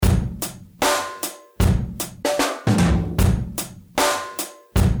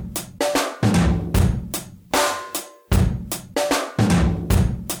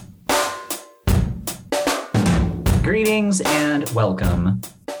Greetings and welcome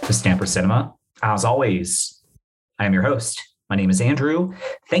to Stamper Cinema. As always, I am your host. My name is Andrew.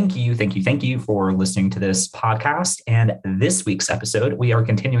 Thank you for listening to this podcast. And this week's episode, we are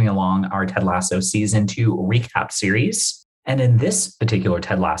continuing along our Ted Lasso Season 2 recap series. And in this particular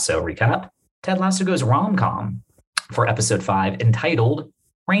Ted Lasso recap, Ted Lasso goes rom-com for episode 5 entitled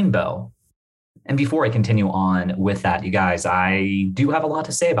Rainbow. And before I continue on with that, you guys, I do have a lot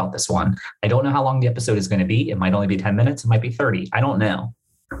to say about this one. I don't know how long the episode is going to be. It might only be 10 minutes. It might be 30. I don't know.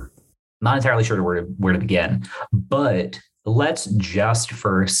 Not entirely sure where to begin. But let's just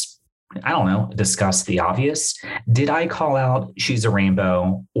first, discuss the obvious. Did I call out She's a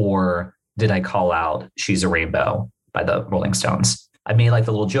Rainbow, or did I call out She's a Rainbow by the Rolling Stones? I made like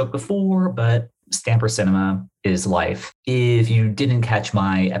the little joke before, but Stamper Cinema is life. If you didn't catch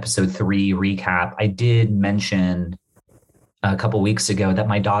my episode 3 recap, I did mention a couple weeks ago that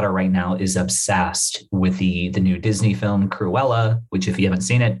my daughter right now is obsessed with the new Disney film Cruella, which if you haven't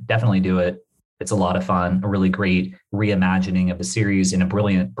seen it, definitely do it. It's a lot of fun, a really great reimagining of the series and a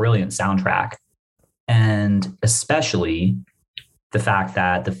brilliant soundtrack. And especially the fact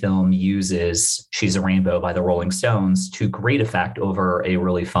that the film uses She's a Rainbow by the Rolling Stones to great effect over a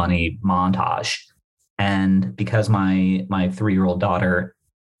really funny montage. And because my 3-year-old daughter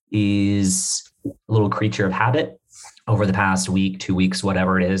is a little creature of habit, over the past week, 2 weeks,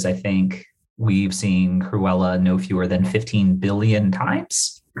 whatever it is, I think we've seen Cruella no fewer than 15 billion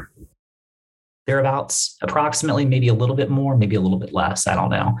times. Thereabouts, approximately, maybe a little bit more, maybe a little bit less. I don't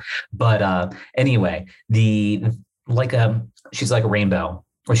know. But anyway, She's Like a Rainbow,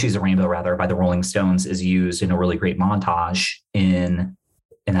 or She's a Rainbow rather, by the Rolling Stones is used in a really great montage in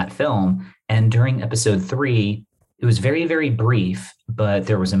that film. And during episode 3, it was very, very brief, but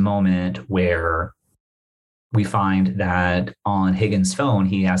there was a moment where we find that on Higgins' phone,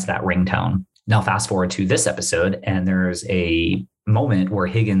 he has that ringtone. Now, fast forward to this episode, and there's a moment where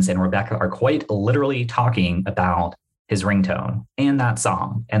Higgins and Rebecca are quite literally talking about his ringtone and that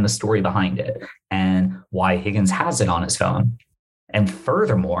song and the story behind it and why Higgins has it on his phone. And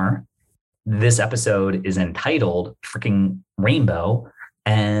furthermore, this episode is entitled freaking Rainbow.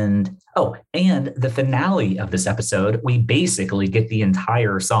 And the finale of this episode, we basically get the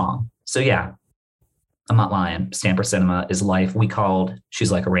entire song. So yeah, I'm not lying. Stamper Cinema is life. We called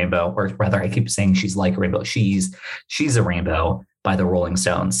She's Like a Rainbow, or rather I keep saying She's Like a Rainbow. She's a Rainbow by the Rolling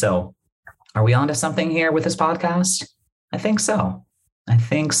Stones. So are we onto something here with this podcast? I think so.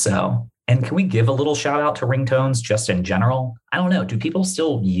 And can we give a little shout out to ringtones just in general? I don't know. Do people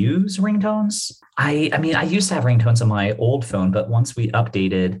still use ringtones? I mean, I used to have ringtones on my old phone, but once we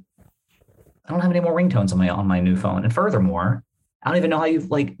updated, I don't have any more ringtones on my new phone. And furthermore, I don't even know how you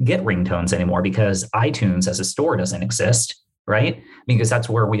get ringtones anymore because iTunes as a store doesn't exist, right? Because that's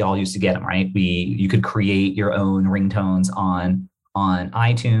where we all used to get them, right? You could create your own ringtones on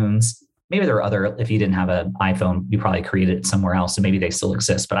iTunes. Maybe there are other, if you didn't have an iPhone, you probably created it somewhere else. So maybe they still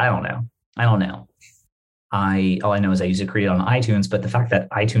exist, but I don't know. All I know is I used to create on iTunes, but the fact that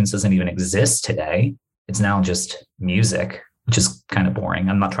iTunes doesn't even exist today, it's now just music, which is kind of boring.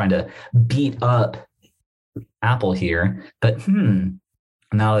 I'm not trying to beat up Apple here, but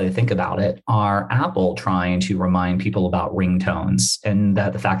now that I think about it, are Apple trying to remind people about ringtones and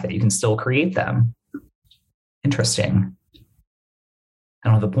that the fact that you can still create them? Interesting. I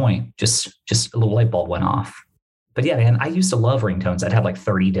don't have a point. Just a little light bulb went off. But yeah, man, I used to love ringtones. I'd have like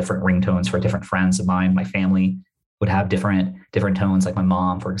 30 different ringtones for different friends of mine. My family would have different tones. Like my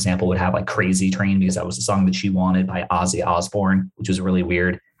mom, for example, would have like Crazy Train because that was the song that she wanted by Ozzy Osbourne, which was really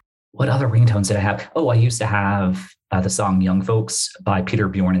weird. What other ringtones did I have? Oh, I used to have the song Young Folks by Peter,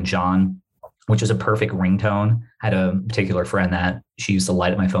 Bjorn, and John, which is a perfect ringtone. I had a particular friend that she used to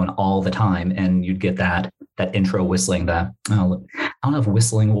light up my phone all the time, and you'd get that intro whistling. I don't know if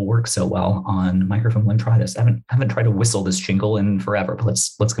whistling will work so well on microphone. Let me try this. I haven't tried to whistle this jingle in forever, but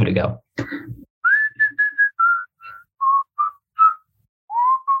let's give it a go.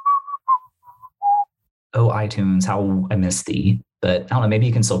 Oh, iTunes, how I miss thee. But I don't know, maybe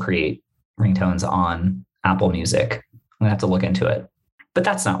you can still create ringtones on Apple Music. I'm gonna have to look into it. But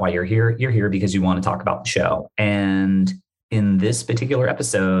that's not why you're here. You're here because you want to talk about the show. And in this particular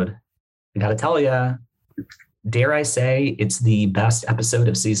episode, I got to tell you, dare I say it's the best episode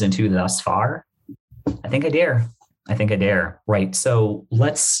of season 2 thus far? I think I dare. Right. So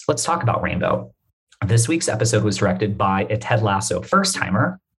let's talk about Rainbow. This week's episode was directed by a Ted Lasso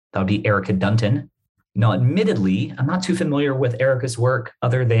first-timer. That would be Erica Dunton. Now, admittedly, I'm not too familiar with Erica's work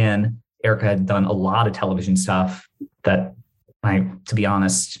other than Erica had done a lot of television stuff that to be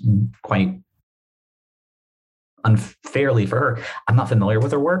honest, quite unfairly for her, I'm not familiar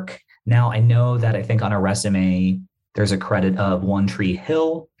with her work. Now, I know that I think on her resume, there's a credit of One Tree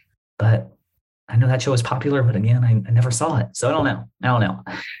Hill, but I know that show is popular, but again, I never saw it. So I don't know.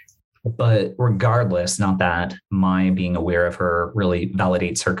 But regardless, not that my being aware of her really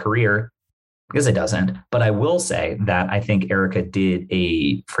validates her career, because it doesn't. But I will say that I think Erika did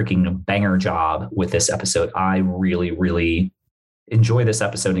a freaking banger job with this episode. I really, really enjoy this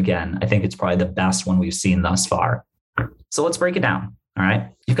episode again. I think it's probably the best one we've seen thus far. So let's break it down. All right.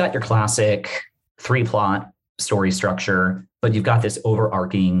 You've got your classic 3-plot story structure, but you've got this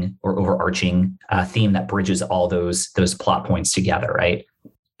overarching theme that bridges all those plot points together, right?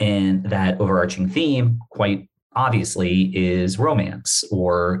 And that overarching theme, quite obviously, is romance,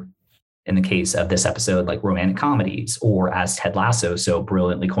 or in the case of this episode, like romantic comedies, or as Ted Lasso so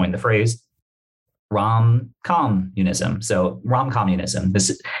brilliantly coined the phrase, rom-communism. So rom-communism.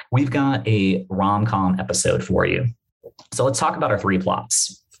 We've got a rom-com episode for you. So let's talk about our 3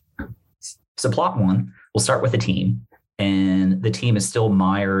 plots. So plot 1, we'll start with the team, and the team is still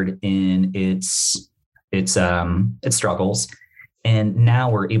mired in its struggles. And now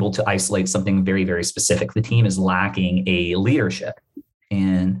we're able to isolate something very, very specific. The team is lacking a leadership,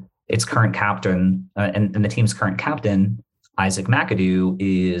 and its current captain and the team's current captain, Isaac McAdoo,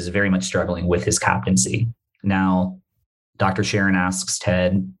 is very much struggling with his captaincy. Now, Dr. Sharon asks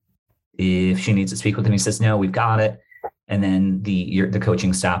Ted if she needs to speak with him. He says, no, we've got it. And then the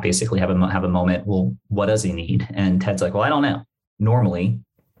coaching staff basically have a moment. Well, what does he need? And Ted's like, well, I don't know. Normally,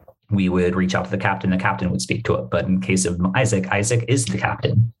 we would reach out to the captain would speak to it. But in case of Isaac is the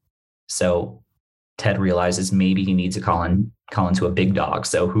captain. So Ted realizes maybe he needs to call into a big dog.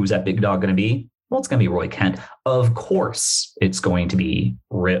 So who's that big dog going to be? Well, it's going to be Roy Kent. Of course, it's going to be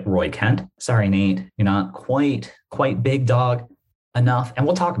Roy Kent. Sorry, Nate, you're not quite big dog enough. And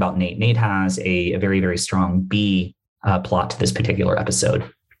we'll talk about Nate. Nate has a very, very strong B plot to this particular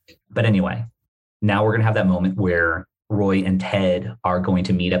episode. But anyway, now we're going to have that moment where Roy and Ted are going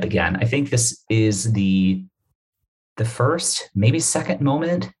to meet up again. I think this is the first, maybe second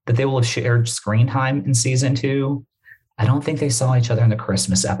moment that they will have shared screen time in season 2. I don't think they saw each other in the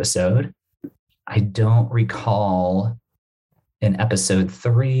Christmas episode. I don't recall in episode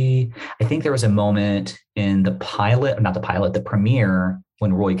 3. I think there was a moment in the premiere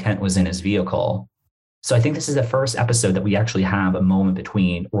when Roy Kent was in his vehicle. So I think this is the first episode that we actually have a moment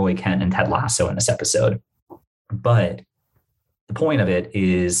between Roy Kent and Ted Lasso in this episode. But the point of it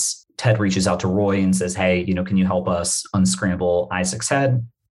is Ted reaches out to Roy and says, hey, can you help us unscramble Isaac's head?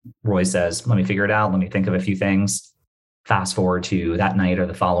 Roy says, let me figure it out. Let me think of a few things. Fast forward to that night or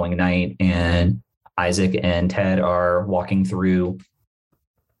the following night, and Isaac and Ted are walking through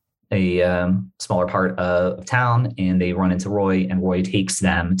a smaller part of town, and they run into Roy, and Roy takes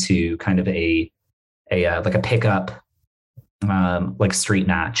them to kind of a pickup, like street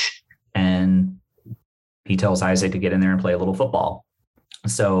match. And he tells Isaac to get in there and play a little football.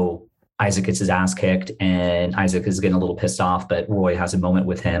 So Isaac gets his ass kicked, and Isaac is getting a little pissed off, but Roy has a moment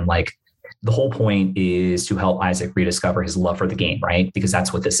with him. Like, the whole point is to help Isaac rediscover his love for the game, right? Because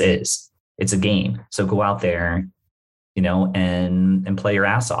that's what this is. It's a game. So go out there, and play your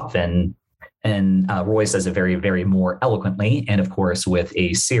ass off. And Roy says it very, very more eloquently, and of course with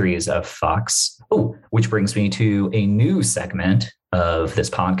a series of fucks. Oh, which brings me to a new segment of this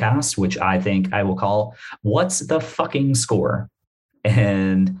podcast, which I think I will call "What's the Fucking Score?"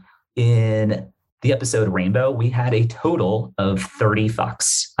 And in the episode Rainbow, we had a total of 30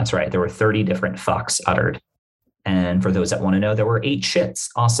 fucks. That's right. There were 30 different fucks uttered. And for those that want to know, there were 8 shits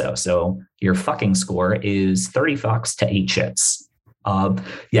also. So your fucking score is 30 fucks to 8 shits.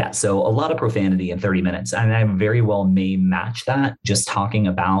 So a lot of profanity in 30 minutes. And I very well may match that just talking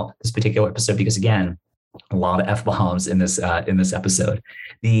about this particular episode, because again, a lot of F-bombs in this episode.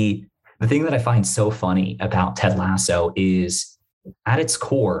 The thing that I find so funny about Ted Lasso is, at its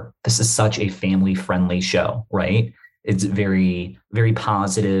core, this is such a family-friendly show, right? It's very, very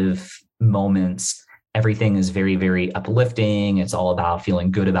positive moments. Everything is very, very uplifting. It's all about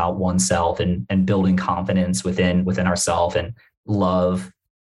feeling good about oneself and building confidence within ourselves, and love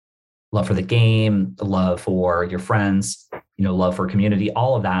for the game, love for your friends, love for community.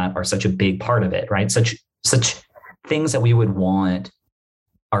 All of that are such a big part of it, right? Such things that we would want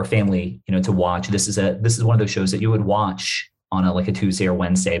our family, to watch. This is one of those shows that you would watch on a Tuesday or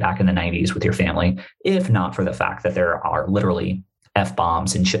Wednesday back in the 90s with your family, if not for the fact that there are literally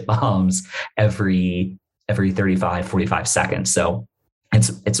F-bombs and shit bombs every 35, 45 seconds. So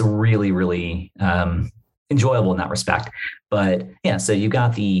it's really, really enjoyable in that respect. But yeah, so you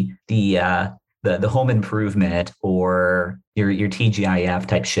got the home improvement or your TGIF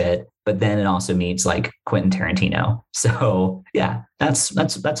type shit but then it also meets like Quentin Tarantino. So yeah, that's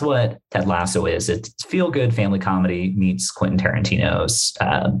what Ted Lasso is. It's feel good family comedy meets Quentin Tarantino's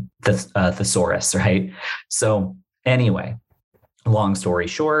thesaurus, right? So anyway, long story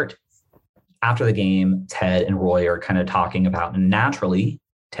short, after the game, Ted and Roy are kind of talking about, and naturally,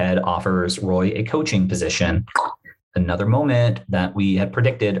 Ted offers Roy a coaching position. Another moment that we had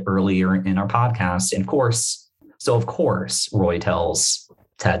predicted earlier in our podcast. And of course, Roy tells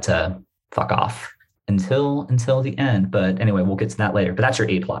Ted to fuck off until the end. But anyway, we'll get to that later. But that's your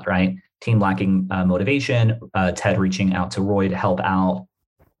A plot, right? Team lacking motivation. Ted reaching out to Roy to help out.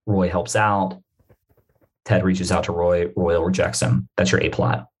 Roy helps out. Ted reaches out to Roy. Roy rejects him. That's your A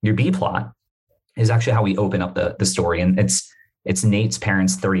plot. Your B plot is actually how we open up the story. And it's Nate's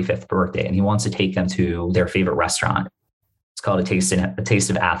parents' 35th birthday, and he wants to take them to their favorite restaurant. It's called a Taste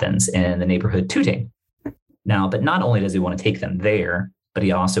of Athens in the neighborhood Tooting. Now, but not only does he want to take them there, but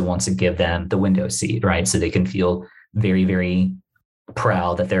he also wants to give them the window seat, right? So they can feel very, very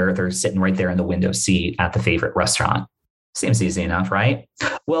proud that they're sitting right there in the window seat at the favorite restaurant. Seems easy enough, right?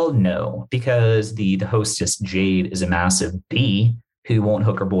 Well, no, because the hostess, Jade, is a massive B who won't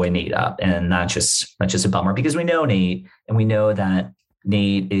hook her boy Nate up. And that's just a bummer, because we know Nate, and we know that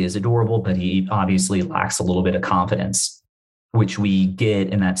Nate is adorable, but he obviously lacks a little bit of confidence, which we get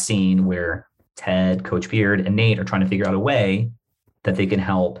in that scene where Ted, Coach Beard, and Nate are trying to figure out a way that they can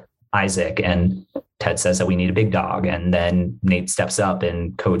help Isaac. And Ted says that we need a big dog. And then Nate steps up,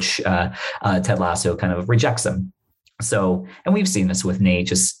 and Coach Ted Lasso kind of rejects him. So, and we've seen this with Nate,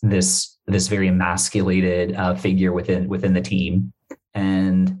 just this very emasculated figure within the team.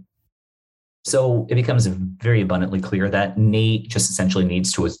 And so it becomes very abundantly clear that Nate just essentially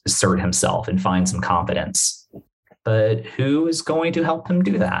needs to assert himself and find some confidence. But who is going to help him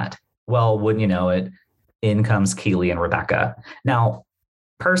do that? Well, wouldn't you know it, in comes Keely and Rebecca. Now,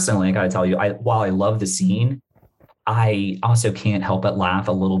 personally, I got to tell you, while I love the scene, I also can't help but laugh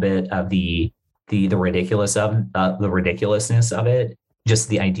a little bit of the ridiculousness of it. Just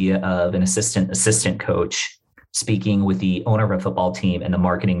the idea of an assistant coach speaking with the owner of a football team and the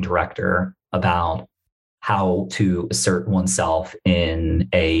marketing director about how to assert oneself in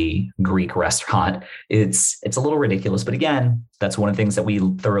a Greek restaurant. It's a little ridiculous, but again, that's one of the things that we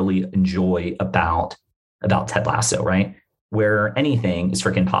thoroughly enjoy about Ted Lasso, right? Where anything is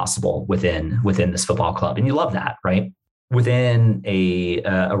freaking possible within this football club, and you love that, right? Within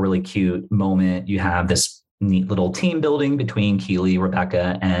a really cute moment, you have this neat little team building between Keely,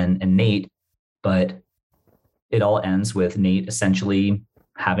 Rebecca, and Nate, but it all ends with Nate essentially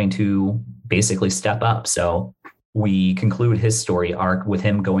having to basically step up. So we conclude his story arc with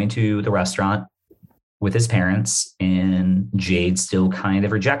him going to the restaurant with his parents, and Jade still kind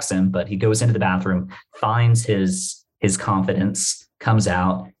of rejects him, but he goes into the bathroom, finds his confidence, comes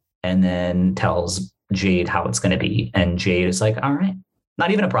out, and then tells Jade how it's going to be. And Jade is like, all right,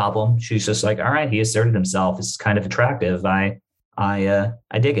 not even a problem. She's just like, all right, he asserted himself. This is kind of attractive. I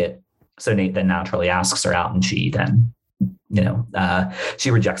dig it. So Nate then naturally asks her out, and she then, she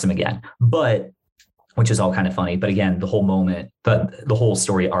rejects him again, but which is all kind of funny. But again, the whole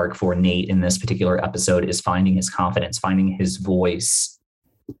story arc for Nate in this particular episode is finding his confidence, finding his voice,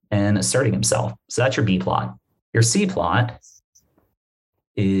 and asserting himself. So that's your B plot. Your C plot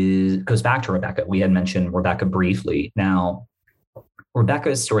goes back to Rebecca. We had mentioned Rebecca briefly. Now,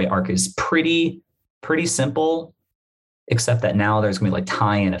 Rebecca's story arc is pretty simple, except that now there's going to be like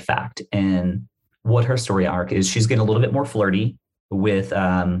tie-in effect. And what her story arc is, she's getting a little bit more flirty with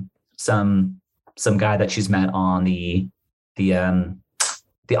some guy that she's met on the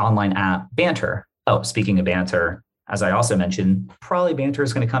online app Banter. Oh, speaking of Banter, as I also mentioned, probably Banter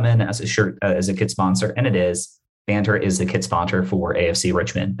is going to come in as a kit sponsor, and it is. Banter is the kit sponsor for AFC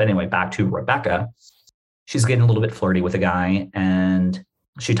Richmond. But anyway, back to Rebecca. She's getting a little bit flirty with a guy, and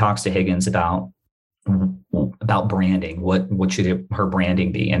she talks to Higgins about branding. What should her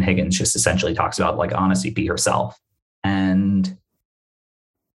branding be? And Higgins just essentially talks about, like, honestly, be herself. And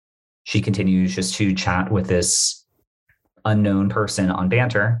she continues just to chat with this unknown person on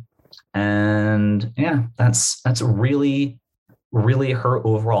Banter. And yeah, that's really her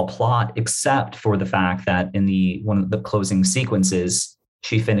overall plot, except for the fact that in one of the closing sequences,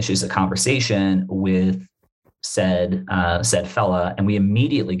 she finishes a conversation with said fella, and we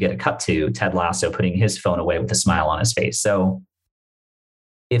immediately get a cut to Ted Lasso putting his phone away with a smile on his face. So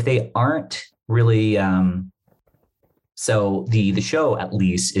if they aren't really, so the show at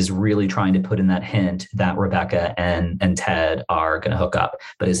least is really trying to put in that hint that Rebecca and Ted are going to hook up.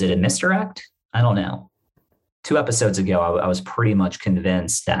 But is it a misdirect? I don't know. 2 episodes ago, I was pretty much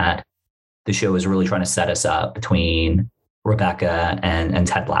convinced that the show is really trying to set us up between Rebecca and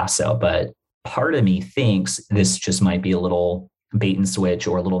Ted Lasso. But part of me thinks this just might be a little bait and switch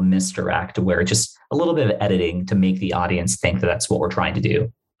or a little misdirect where just a little bit of editing to make the audience think that that's what we're trying to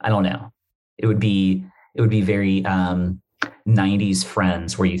do. I don't know. It would be very 90s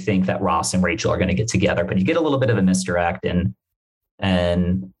Friends where you think that Ross and Rachel are going to get together, but you get a little bit of a misdirect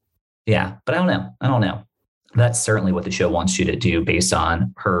and yeah, but I don't know. That's certainly what the show wants you to do based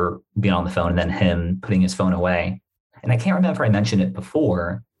on her being on the phone and then him putting his phone away. And I can't remember if I mentioned it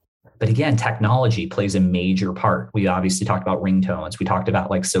before, but again, technology plays a major part. We obviously talked about ringtones. We talked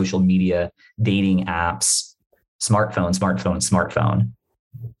about like social media, dating apps, smartphone.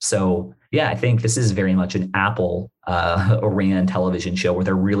 So yeah, I think this is very much an Apple ran television show where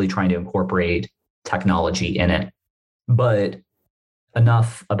they're really trying to incorporate technology in it. But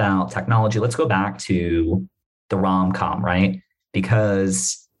enough about technology. Let's go back to the rom-com, right?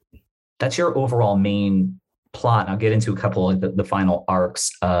 Because that's your overall main plot. I'll get into a couple of the final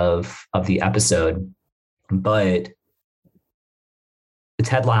arcs of the episode, but the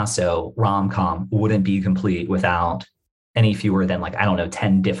Ted Lasso rom-com wouldn't be complete without any fewer than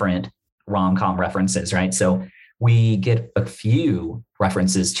 10 different rom-com references, right? So we get a few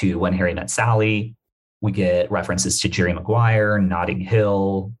references to When Harry Met Sally. We get references to Jerry Maguire, Notting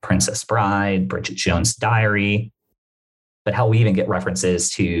Hill, Princess Bride, Bridget Jones' Diary. But hell, we even get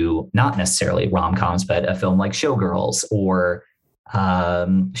references to not necessarily rom-coms, but a film like Showgirls or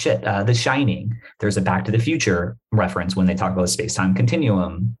The Shining. There's a Back to the Future reference when they talk about the space-time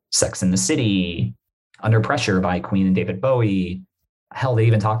continuum, Sex and the City, Under Pressure by Queen and David Bowie. Hell, they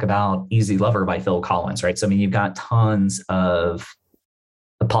even talk about Easy Lover by Phil Collins, right? So, I mean, you've got tons of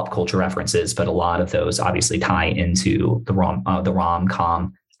pop culture references, but a lot of those obviously tie into the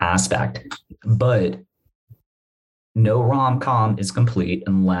rom-com aspect. But no rom-com is complete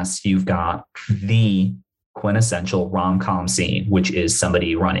unless you've got the quintessential rom-com scene, which is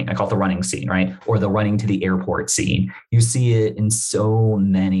somebody running. I call it the running scene, right? Or the running to the airport scene. You see it in so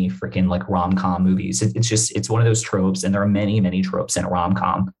many freaking rom-com movies. It's one of those tropes, and there are many, many tropes in a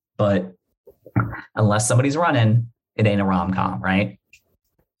rom-com. But unless somebody's running, it ain't a rom-com, right?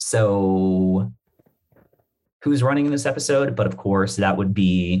 So who's running in this episode? But of course, that would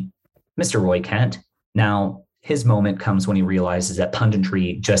be Mr. Roy Kent. Now, his moment comes when he realizes that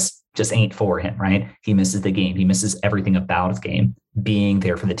punditry just ain't for him, right? He misses the game. He misses everything about the game, being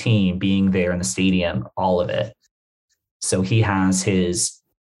there for the team, being there in the stadium, all of it. So he has his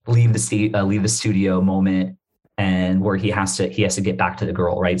leave the studio moment, and where he has to get back to the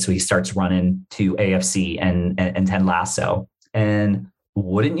girl, right? So he starts running to AFC and Ted Lasso. And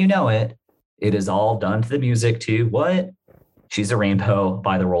wouldn't you know it, it is all done to the music to what? She's a Rainbow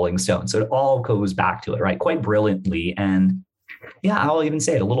by the Rolling Stones. So it all goes back to it, right? Quite brilliantly. And yeah, I'll even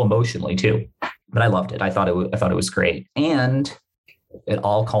say it a little emotionally too. But I loved it. I thought it was great. And it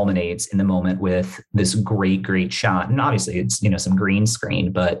all culminates in the moment with this great, great shot. And obviously it's, some green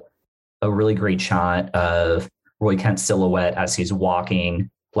screen, but a really great shot of Roy Kent's silhouette as he's walking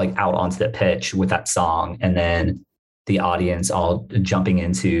out onto the pitch with that song. And then the audience all jumping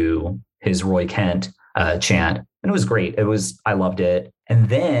into his Roy Kent chant. And it was great. I loved it. And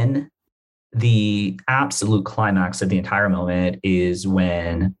then the absolute climax of the entire moment is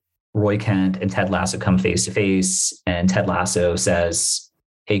when Roy Kent and Ted Lasso come face to face, and Ted Lasso says,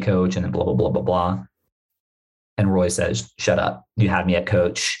 "Hey, coach," and then blah, blah, blah, blah, blah. And Roy says, "Shut up. You had me at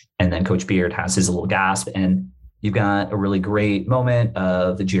coach." And then Coach Beard has his little gasp. And you've got a really great moment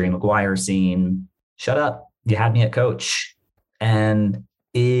of the Jerry Maguire scene. "Shut up. You had me at coach." And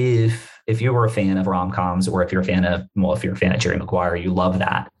if you were a fan of rom-coms, or if you're a fan of Jerry Maguire, you love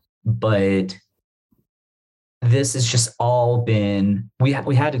that. But this has just all been, we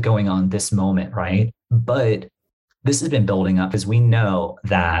had it going on this moment, right? But this has been building up because we know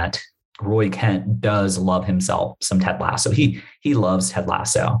that Roy Kent does love himself some Ted Lasso. He loves Ted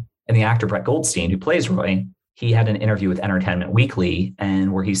Lasso. And the actor Brett Goldstein, who plays Roy, he had an interview with Entertainment Weekly,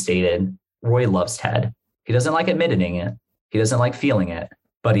 and where he stated, Roy loves Ted. He doesn't like admitting it. He doesn't like feeling it,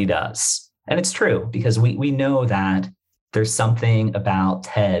 but he does. And it's true, because we know that there's something about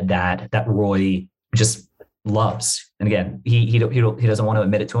Ted that Roy just loves. And again, he doesn't want to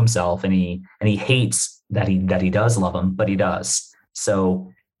admit it to himself, and he hates that he does love him, but he does.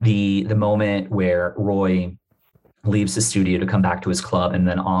 So the moment where Roy leaves the studio to come back to his club, and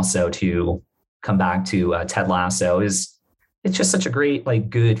then also to come back to Ted Lasso, it's just such a great,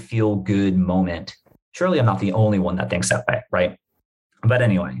 good, feel good moment. Surely I'm not the only one that thinks that way, right? But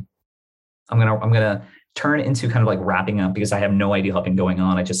anyway, I'm gonna turn into kind of wrapping up, because I have no idea how been going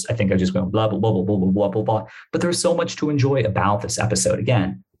on. I think I just going blah, blah, blah, blah, blah, blah, blah, blah. But there's so much to enjoy about this episode.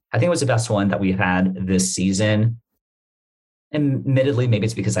 Again, I think it was the best one that we've had this season. admittedly, maybe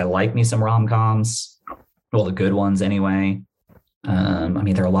it's because I like me some rom-coms, well, the good ones anyway. I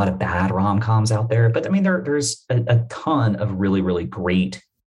mean, there are a lot of bad rom-coms out there, but I mean, there's a ton of really, really great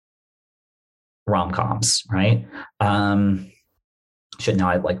rom-coms, right? Shit, now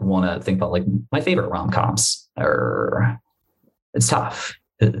I like want to think about like my favorite rom-coms, or it's tough.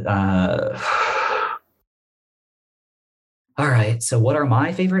 All right. So what are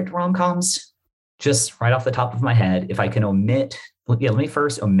my favorite rom-coms? Just right off the top of my head, if I can omit, let me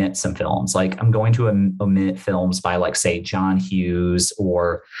first omit some films. Like I'm going to omit films by like, say, John Hughes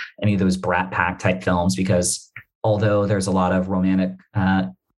or any of those Brat Pack type films, because although there's a lot of romantic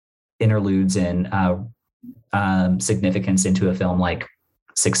interludes and significance into a film like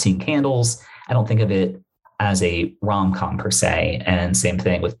 16 Candles, I don't think of it as a rom-com per se. And same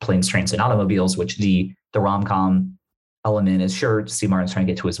thing with Planes, Trains, and Automobiles, which the rom-com element is, sure, Steve Martin's trying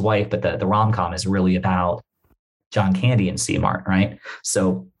to get to his wife, but the rom-com is really about John Candy and Steve Martin, right?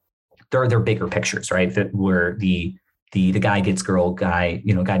 So they're bigger pictures, right? That where the guy gets girl, guy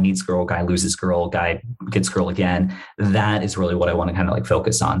meets girl, guy loses girl, guy gets girl again. That is really what I want to kind of like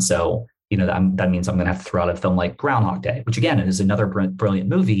focus on. So, that means I'm going to have to throw out a film like Groundhog Day, which again is another brilliant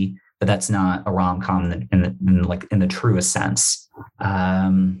movie, but that's not a rom-com in the truest sense.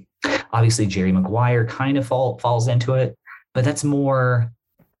 Obviously, Jerry Maguire kind of falls into it, but that's more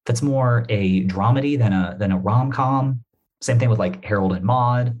a dramedy than a rom-com. Same thing with like Harold and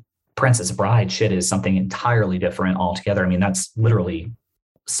Maude. Princess Bride shit is something entirely different altogether. I mean, that's literally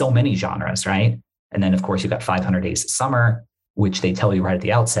so many genres, right? And then of course you've got 500 Days of Summer, which they tell you right at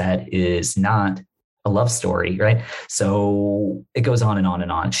the outset is not a love story, right? So it goes on and on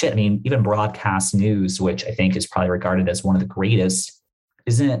and on. Shit, I mean, even Broadcast News, which I think is probably regarded as one of the greatest,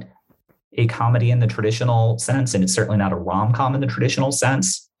 isn't a comedy in the traditional sense, and it's certainly not a rom-com in the traditional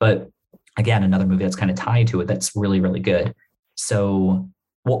sense. But again, another movie that's kind of tied to it that's really, really good. So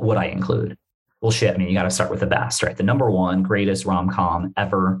what would I include? Well, shit, I mean, you got to start with the best, right? The number one greatest rom-com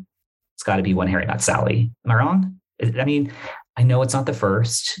ever, it's got to be When Harry Met Sally. Am I wrong? I mean, I know it's not the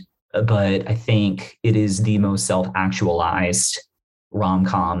first, but I think it is the most self-actualized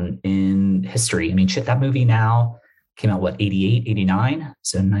rom-com in history. I mean, shit, that movie now came out, 88, 89?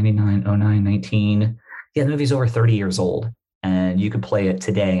 So 99, 09, 19. Yeah, the movie's over 30 years old. And you could play it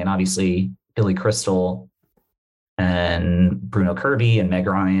today. And obviously, Billy Crystal and Bruno Kirby and Meg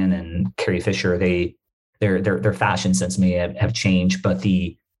Ryan and Carrie Fisher, their fashion sense may have changed, but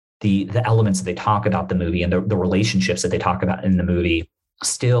the elements that they talk about the movie and the relationships that they talk about in the movie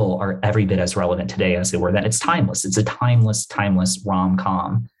still are every bit as relevant today as they were then. It's timeless. It's a timeless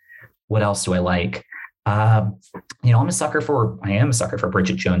rom-com. What else do I like? I am a sucker for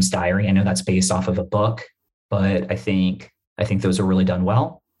Bridget Jones' Diary. I know that's based off of a book, but I think those are really done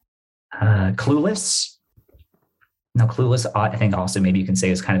well. Clueless. Now, Clueless, I think also maybe you can say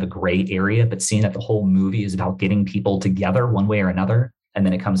is kind of a gray area, but seeing that the whole movie is about getting people together one way or another, and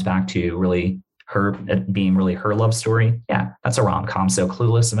then it comes back to really her being really her love story. Yeah, that's a rom-com. So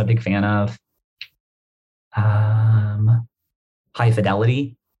Clueless, I'm a big fan of. High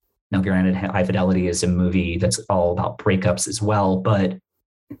Fidelity. Now, granted, High Fidelity is a movie that's all about breakups as well. But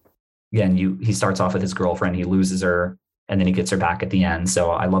again, he starts off with his girlfriend, he loses her, and then he gets her back at the end.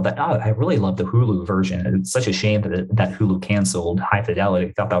 So I love that. Oh, I really love the Hulu version. It's such a shame that Hulu canceled High Fidelity.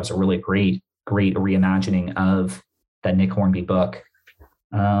 I thought that was a really great reimagining of that Nick Hornby book.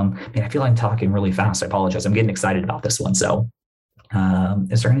 Man, I feel like I'm talking really fast. I apologize. I'm getting excited about this one. So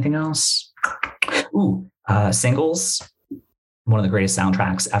is there anything else? Singles. One of the greatest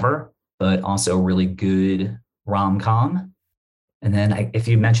soundtracks ever, but also really good rom-com. And then if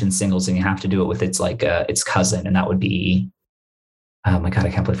you mention Singles, then you have to do it with its cousin, and that would be, oh my God, I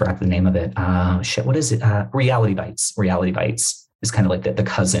can't believe I forgot the name of it. What is it? Reality Bites. Reality Bites is kind of like the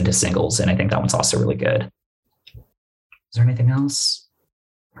cousin to Singles, and I think that one's also really good. Is there anything else?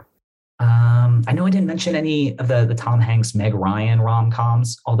 I know I didn't mention any of the Tom Hanks, Meg Ryan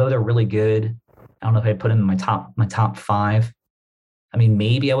rom-coms, although they're really good. I don't know if I'd put them in my top 5. I mean,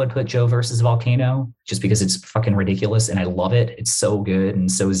 maybe I would put Joe versus Volcano just because it's fucking ridiculous and I love it. It's so good and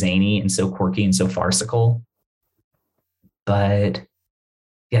so zany and so quirky and so farcical. But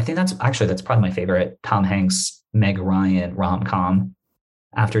yeah, I think that's probably my favorite Tom Hanks, Meg Ryan rom-com.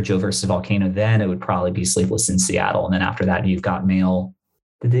 After Joe versus Volcano, then it would probably be Sleepless in Seattle. And then after that, You've Got Mail.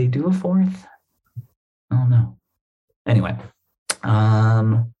 Did they do a fourth? I don't know. Anyway,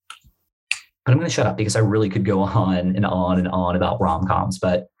 but I'm going to shut up because I really could go on and on and on about rom-coms,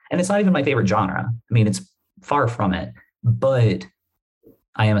 and it's not even my favorite genre. I mean, it's far from it, but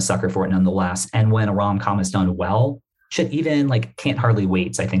I am a sucker for it nonetheless. And when a rom-com is done well, even like Can't Hardly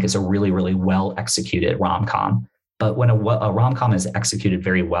Wait, I think is a really, really well executed rom-com. But when a rom-com is executed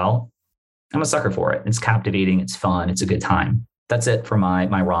very well, I'm a sucker for it. It's captivating. It's fun. It's a good time. That's it for my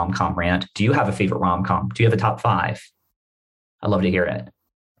rom-com rant. Do you have a favorite rom-com? Do you have a top 5? I'd love to hear it.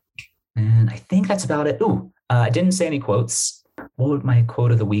 And I think that's about it. I didn't say any quotes. What would my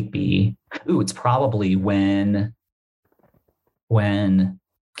quote of the week be? It's probably when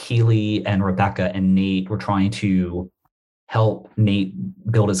Keeley and Rebecca and Nate were trying to help Nate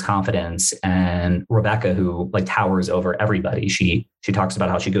build his confidence, and Rebecca, who like towers over everybody, she talks about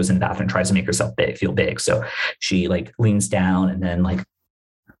how she goes in the bathroom and tries to make herself feel big. So she like leans down and then like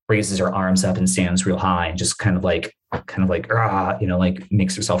raises her arms up and stands real high and just kind of like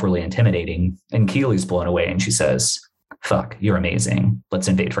makes herself really intimidating. And Keeley's blown away and she says, "Fuck, you're amazing. Let's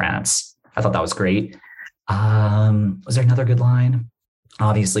invade France." I thought that was great. Was there another good line?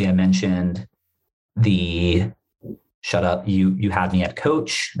 Obviously, I mentioned the "shut up, you had me at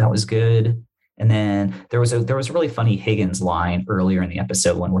coach." That was good. And then there was a really funny Higgins line earlier in the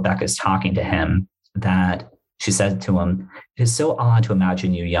episode when Rebecca's talking to him that she said to him, "It is so odd to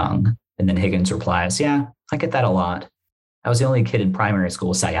imagine you young." And then Higgins replies, "Yeah, I get that a lot. I was the only kid in primary school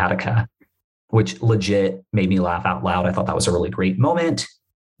with sciatica," which legit made me laugh out loud. I thought that was a really great moment.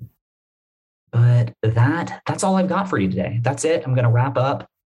 But that's all I've got for you today. That's it. I'm going to wrap up.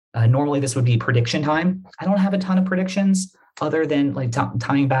 Normally this would be prediction time. I don't have a ton of predictions other than like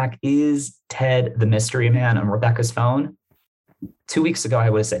tying back, is Ted the mystery man on Rebecca's phone? 2 weeks ago, I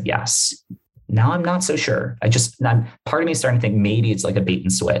would have said yes. Now I'm not so sure. Part of me is starting to think maybe it's like a bait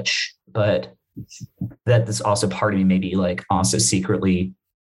and switch, but that's also part of me maybe like also secretly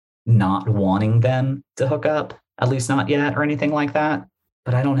not wanting them to hook up, at least not yet or anything like that.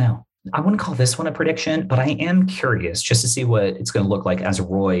 But I don't know. I wouldn't call this one a prediction, but I am curious just to see what it's going to look like as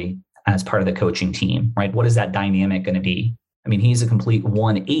Roy as part of the coaching team, right? What is that dynamic going to be? I mean, he's a complete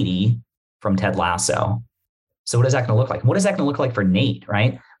 180 from Ted Lasso. So what is that going to look like? What is that going to look like for Nate,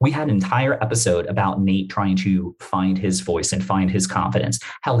 right? We had an entire episode about Nate trying to find his voice and find his confidence.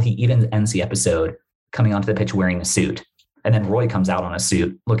 Hell, he even ends the episode coming onto the pitch wearing a suit. And then Roy comes out on a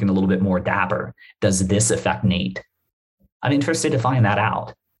suit looking a little bit more dapper. Does this affect Nate? I'm interested to find that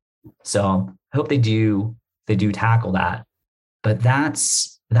out. So I hope they do tackle that. But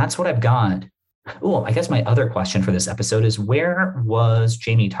that's what I've got. Oh, I guess my other question for this episode is, where was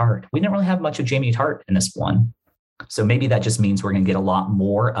Jamie Tart? We didn't really have much of Jamie Tart in this one. So maybe that just means we're going to get a lot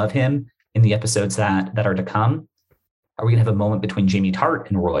more of him in the episodes that are to come. Are we going to have a moment between Jamie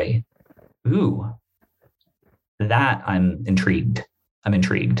Tart and Roy? Ooh, that I'm intrigued. And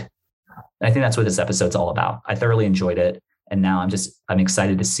I think that's what this episode's all about. I thoroughly enjoyed it. And now I'm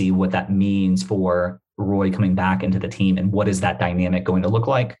excited to see what that means for Roy coming back into the team, and what is that dynamic going to look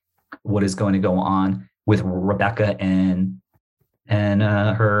like? What is going to go on with Rebecca and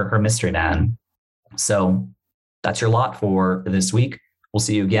her mystery man? So that's your lot for this week. We'll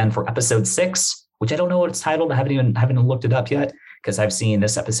see you again for episode 6, which I don't know what it's titled. I haven't even looked it up yet, because I've seen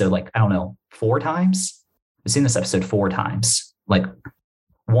this episode 4 times. I've seen this episode 4 times, like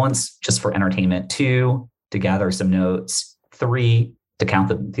once just for entertainment, 2 to gather some notes, 3 to count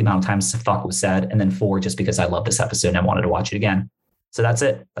the amount of times fuck was said, and then 4 just because I love this episode and I wanted to watch it again. So that's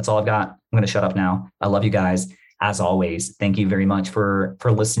it. That's all I've got. I'm going to shut up now. I love you guys. As always, thank you very much for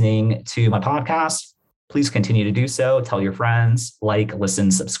listening to my podcast. Please continue to do so. Tell your friends, listen,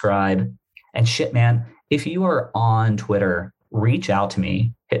 subscribe. And shit, man, if you are on Twitter, reach out to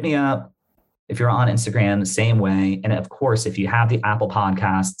me. Hit me up. If you're on Instagram, the same way. And of course, if you have the Apple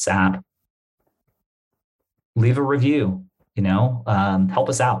Podcasts app, leave a review. Help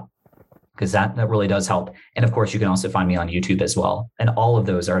us out, because that really does help. And of course, you can also find me on YouTube as well. And all of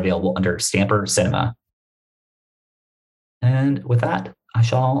those are available under Stamper Cinema. And with that, I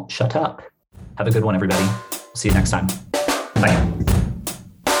shall shut up. Have a good one, everybody. See you next time. Bye.